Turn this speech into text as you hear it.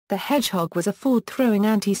The Hedgehog was a forward-throwing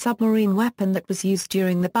anti-submarine weapon that was used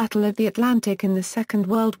during the Battle of the Atlantic in the Second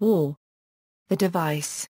World War. The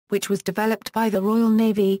device, which was developed by the Royal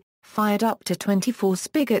Navy, fired up to 24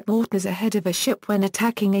 spigot mortars ahead of a ship when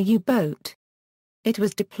attacking a U-boat. It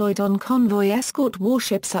was deployed on convoy escort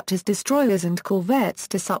warships such as destroyers and corvettes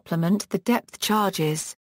to supplement the depth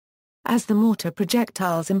charges. As the mortar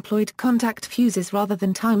projectiles employed contact fuses rather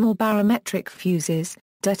than time or barometric fuses,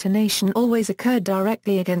 detonation always occurred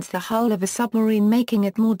directly against the hull of a submarine, making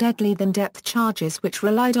it more deadly than depth charges which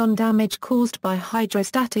relied on damage caused by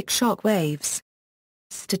hydrostatic shockwaves.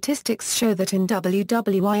 Statistics show that in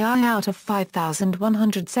WWII out of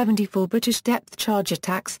 5,174 British depth charge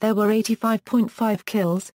attacks there were 85.5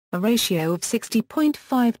 kills, a ratio of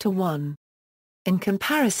 60.5 to 1. In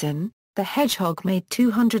comparison, the Hedgehog made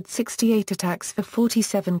 268 attacks for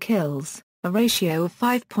 47 kills, a ratio of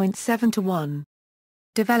 5.7 to 1.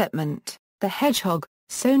 Development: the Hedgehog,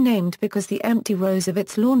 so named because the empty rows of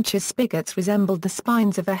its launcher's spigots resembled the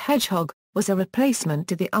spines of a hedgehog, was a replacement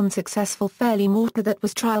to the unsuccessful Fairlie mortar that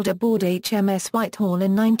was trialled aboard HMS Whitehall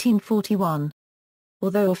in 1941.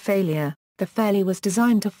 Although a failure, the Fairlie was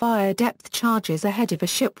designed to fire depth charges ahead of a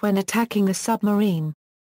ship when attacking a submarine.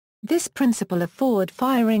 This principle of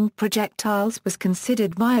forward-firing projectiles was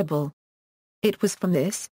considered viable. It was from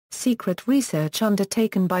this, secret research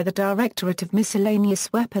undertaken by the Directorate of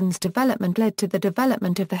Miscellaneous Weapons Development led to the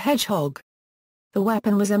development of the Hedgehog. The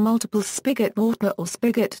weapon was a multiple spigot mortar or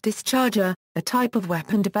spigot discharger, a type of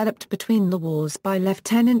weapon developed between the wars by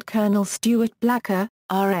Lieutenant Colonel Stuart Blacker,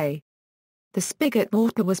 R.A. The spigot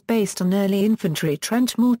mortar was based on early infantry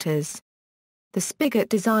trench mortars. The spigot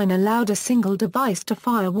design allowed a single device to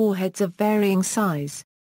fire warheads of varying size.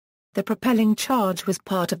 The propelling charge was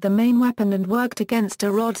part of the main weapon and worked against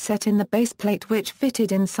a rod set in the base plate which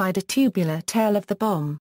fitted inside a tubular tail of the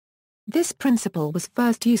bomb. This principle was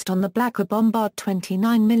first used on the Blacker Bombard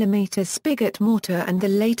 29mm spigot mortar and the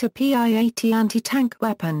later PI-80 anti-tank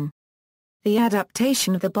weapon. The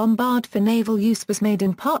adaptation of the Bombard for naval use was made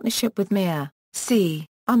in partnership with MIA-C,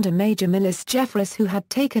 under Major Millis Jeffress, who had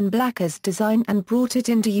taken Blacker's design and brought it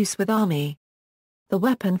into use with Army. The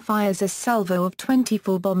weapon fires a salvo of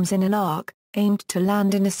 24 bombs in an arc, aimed to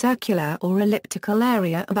land in a circular or elliptical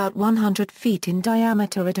area about 100 feet in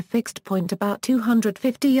diameter at a fixed point about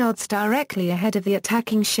 250 yards directly ahead of the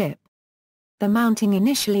attacking ship. The mounting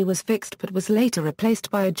initially was fixed but was later replaced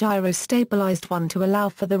by a gyro-stabilized one to allow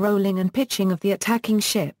for the rolling and pitching of the attacking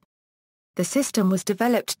ship. The system was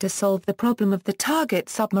developed to solve the problem of the target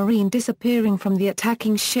submarine disappearing from the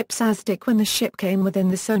attacking ship's ASDIC when the ship came within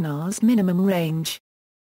the sonar's minimum range.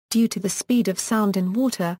 Due to the speed of sound in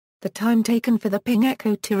water, the time taken for the ping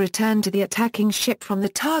echo to return to the attacking ship from the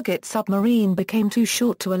target submarine became too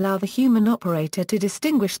short to allow the human operator to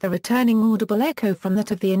distinguish the returning audible echo from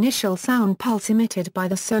that of the initial sound pulse emitted by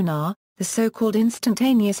the sonar, the so-called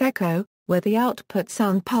instantaneous echo, where the output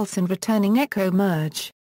sound pulse and returning echo merge.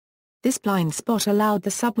 This blind spot allowed the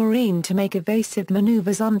submarine to make evasive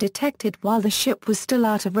maneuvers undetected while the ship was still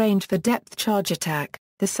out of range for depth charge attack,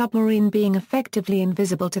 the submarine being effectively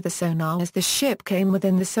invisible to the sonar as the ship came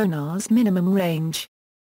within the sonar's minimum range.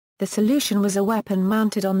 The solution was a weapon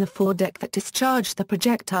mounted on the foredeck that discharged the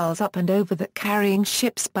projectiles up and over the carrying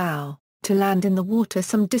ship's bow, to land in the water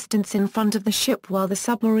some distance in front of the ship while the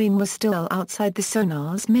submarine was still outside the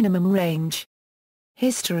sonar's minimum range.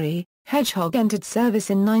 History: Hedgehog entered service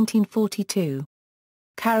in 1942.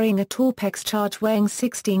 Carrying a Torpex charge weighing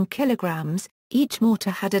 16 kilograms, each mortar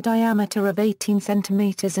had a diameter of 18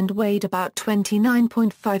 centimeters and weighed about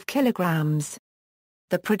 29.5 kilograms.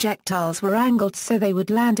 The projectiles were angled so they would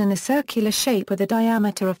land in a circular shape with a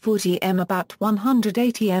diameter of 40 m, about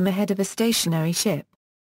 180 m ahead of a stationary ship.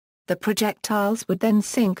 The projectiles would then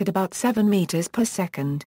sink at about 7 meters per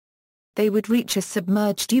second. They would reach a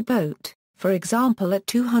submerged U-boat, for example at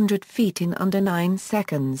 200 feet in under 9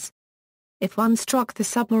 seconds. If one struck the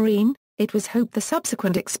submarine, it was hoped the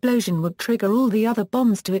subsequent explosion would trigger all the other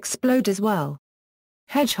bombs to explode as well.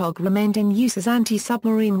 Hedgehog remained in use as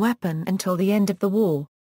anti-submarine weapon until the end of the war.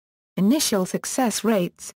 Initial success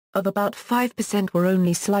rates, of about 5%, were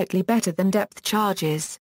only slightly better than depth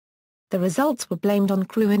charges. The results were blamed on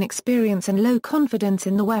crew inexperience and low confidence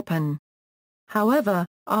in the weapon. However,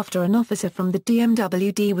 after an officer from the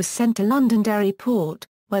DMWD was sent to Londonderry Port,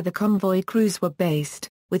 where the convoy crews were based,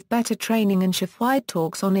 with better training and chief-wide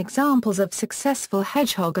talks on examples of successful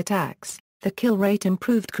Hedgehog attacks, the kill rate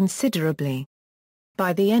improved considerably.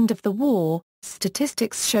 By the end of the war,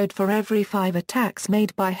 statistics showed for every 5 attacks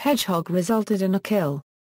made by Hedgehog resulted in a kill.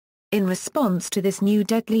 In response to this new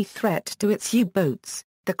deadly threat to its U-boats,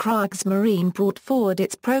 The Kriegsmarine brought forward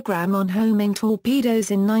its program on homing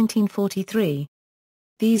torpedoes in 1943.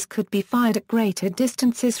 These could be fired at greater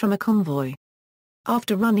distances from a convoy.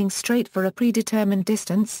 After running straight for a predetermined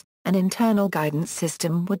distance, an internal guidance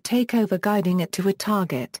system would take over guiding it to a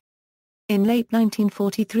target. In late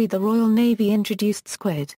 1943 the Royal Navy introduced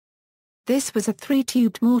Squid. This was a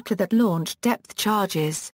 3-tubed mortar that launched depth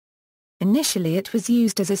charges. Initially it was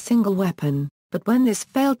used as a single weapon, but when this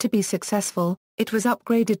failed to be successful, it was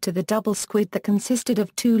upgraded to the double Squid that consisted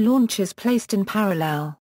of 2 launchers placed in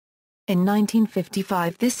parallel. In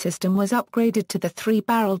 1955 this system was upgraded to the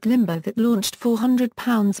 3-barreled limber that launched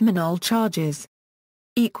 400-pound Minol charges.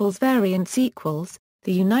 Variance equals,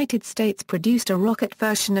 the United States produced a rocket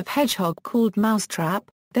version of Hedgehog called Mousetrap,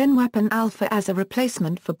 then Weapon Alpha as a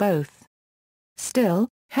replacement for both. Still,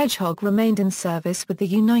 Hedgehog remained in service with the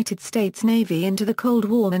United States Navy into the Cold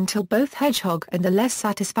War until both Hedgehog and the less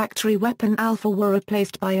satisfactory Weapon Alpha were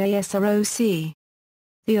replaced by ASROC.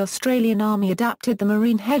 The Australian Army adapted the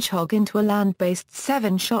Marine Hedgehog into a land-based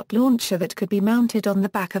 7-shot launcher that could be mounted on the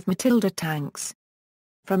back of Matilda tanks.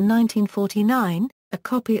 From 1949, a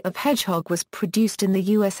copy of Hedgehog was produced in the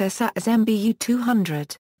USSR as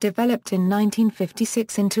MBU-200, developed in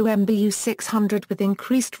 1956 into MBU-600 with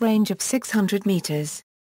increased range of 600 meters.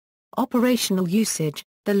 Operational usage: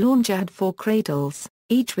 the launcher had 4 cradles,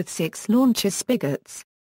 each with 6 launcher spigots.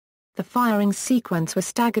 The firing sequence was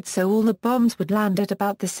staggered so all the bombs would land at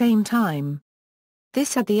about the same time.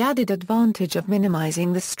 This had the added advantage of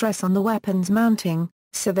minimizing the stress on the weapon's mounting,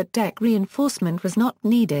 so that deck reinforcement was not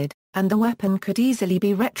needed, and the weapon could easily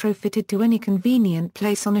be retrofitted to any convenient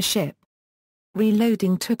place on a ship.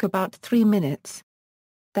 Reloading took about 3 minutes.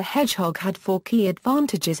 The Hedgehog had 4 key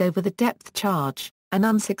advantages over the depth charge. An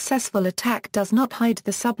unsuccessful attack does not hide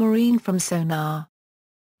the submarine from sonar.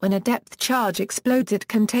 When a depth charge explodes it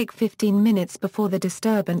can take 15 minutes before the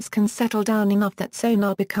disturbance can settle down enough that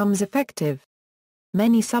sonar becomes effective.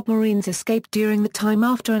 Many submarines escape during the time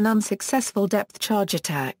after an unsuccessful depth charge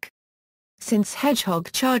attack. Since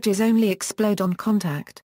Hedgehog charges only explode on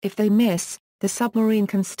contact, if they miss, the submarine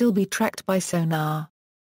can still be tracked by sonar.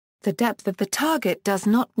 The depth of the target does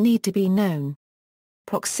not need to be known.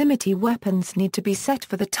 Proximity weapons need to be set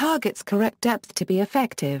for the target's correct depth to be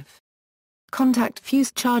effective.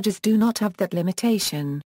 Contact-fused charges do not have that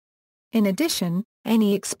limitation. In addition,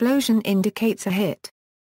 any explosion indicates a hit.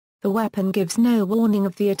 The weapon gives no warning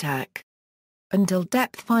of the attack. Until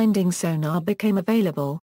depth-finding sonar became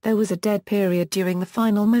available, there was a dead period during the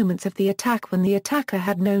final moments of the attack when the attacker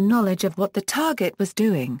had no knowledge of what the target was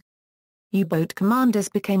doing. U-boat commanders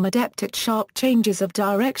became adept at sharp changes of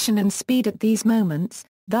direction and speed at these moments,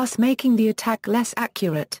 thus making the attack less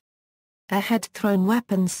accurate. Ahead-thrown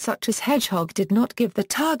weapons such as Hedgehog did not give the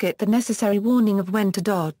target the necessary warning of when to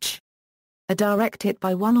dodge. A direct hit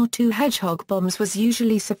by 1 or 2 Hedgehog bombs was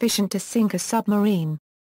usually sufficient to sink a submarine.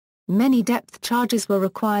 Many depth charges were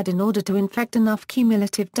required in order to inflict enough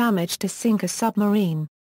cumulative damage to sink a submarine.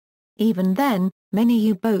 Even then, many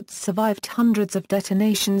U-boats survived hundreds of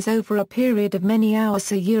detonations over a period of many hours,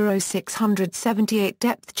 so €678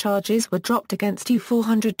 depth charges were dropped against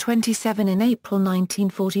U-427 in April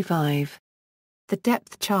 1945. The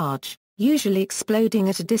depth charge, usually exploding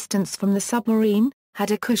at a distance from the submarine, had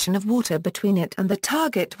a cushion of water between it and the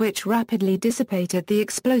target which rapidly dissipated the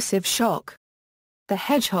explosive shock. The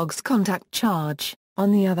Hedgehog's contact charge,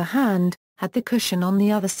 on the other hand, had the cushion on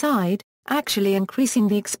the other side, actually increasing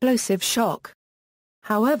the explosive shock.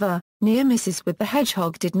 However, near misses with the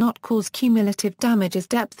Hedgehog did not cause cumulative damage as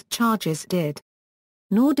depth charges did.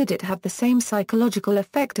 Nor did it have the same psychological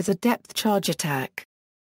effect as a depth charge attack.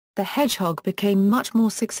 The Hedgehog became much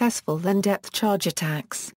more successful than depth charge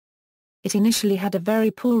attacks. It initially had a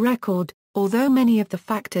very poor record, although many of the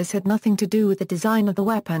factors had nothing to do with the design of the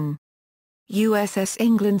weapon. USS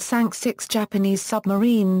England sank 6 Japanese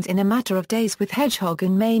submarines in a matter of days with Hedgehog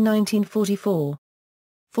in May 1944.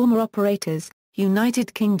 Former operators: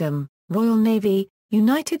 United Kingdom, Royal Navy,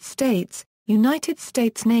 United States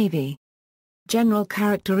Navy. General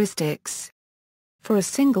characteristics. For a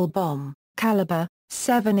single bomb, caliber,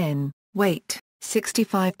 7 in, weight,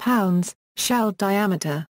 65 pounds, shell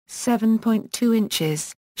diameter, 7.2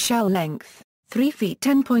 inches, shell length, 3 feet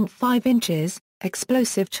 10.5 inches,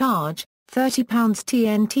 explosive charge, 30 pounds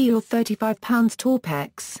TNT or 35 pounds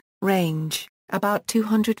Torpex, range, about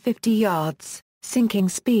 250 yards, sinking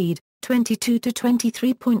speed, 22 to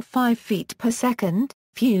 23.5 feet per second,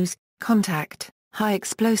 fuse, contact, high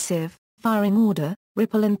explosive, firing order,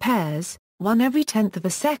 ripple in pairs, 1 every 10th of a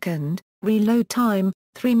second, reload time,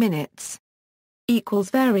 3 minutes.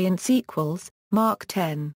 Variance equals, Mark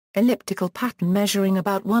 10. elliptical pattern measuring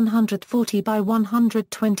about 140 by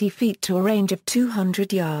 120 feet to a range of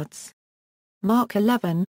 200 yards. Mark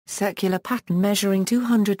 11, circular pattern measuring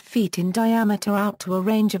 200 feet in diameter out to a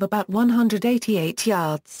range of about 188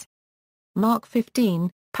 yards. Mark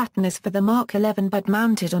 15, pattern is for the Mark 11 but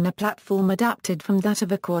mounted on a platform adapted from that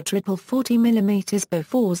of a quadruple 40 mm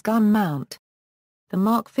Bofors gun mount. The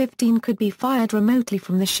Mark 15 could be fired remotely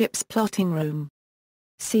from the ship's plotting room.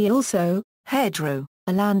 See also, Hedgehog,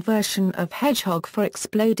 a land version of Hedgehog for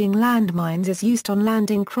exploding landmines is used on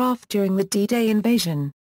landing craft during the D-Day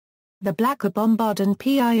invasion. The Blacker bombard and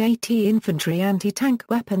PIAT infantry anti-tank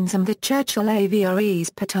weapons and the Churchill AVRE's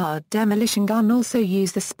petard demolition gun also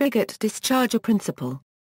use the spigot discharger principle.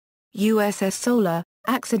 USS Solar,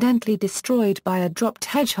 accidentally destroyed by a dropped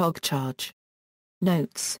Hedgehog charge.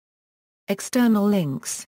 Notes. External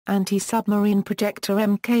links, anti-submarine projector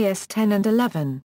MKS-10 and 11.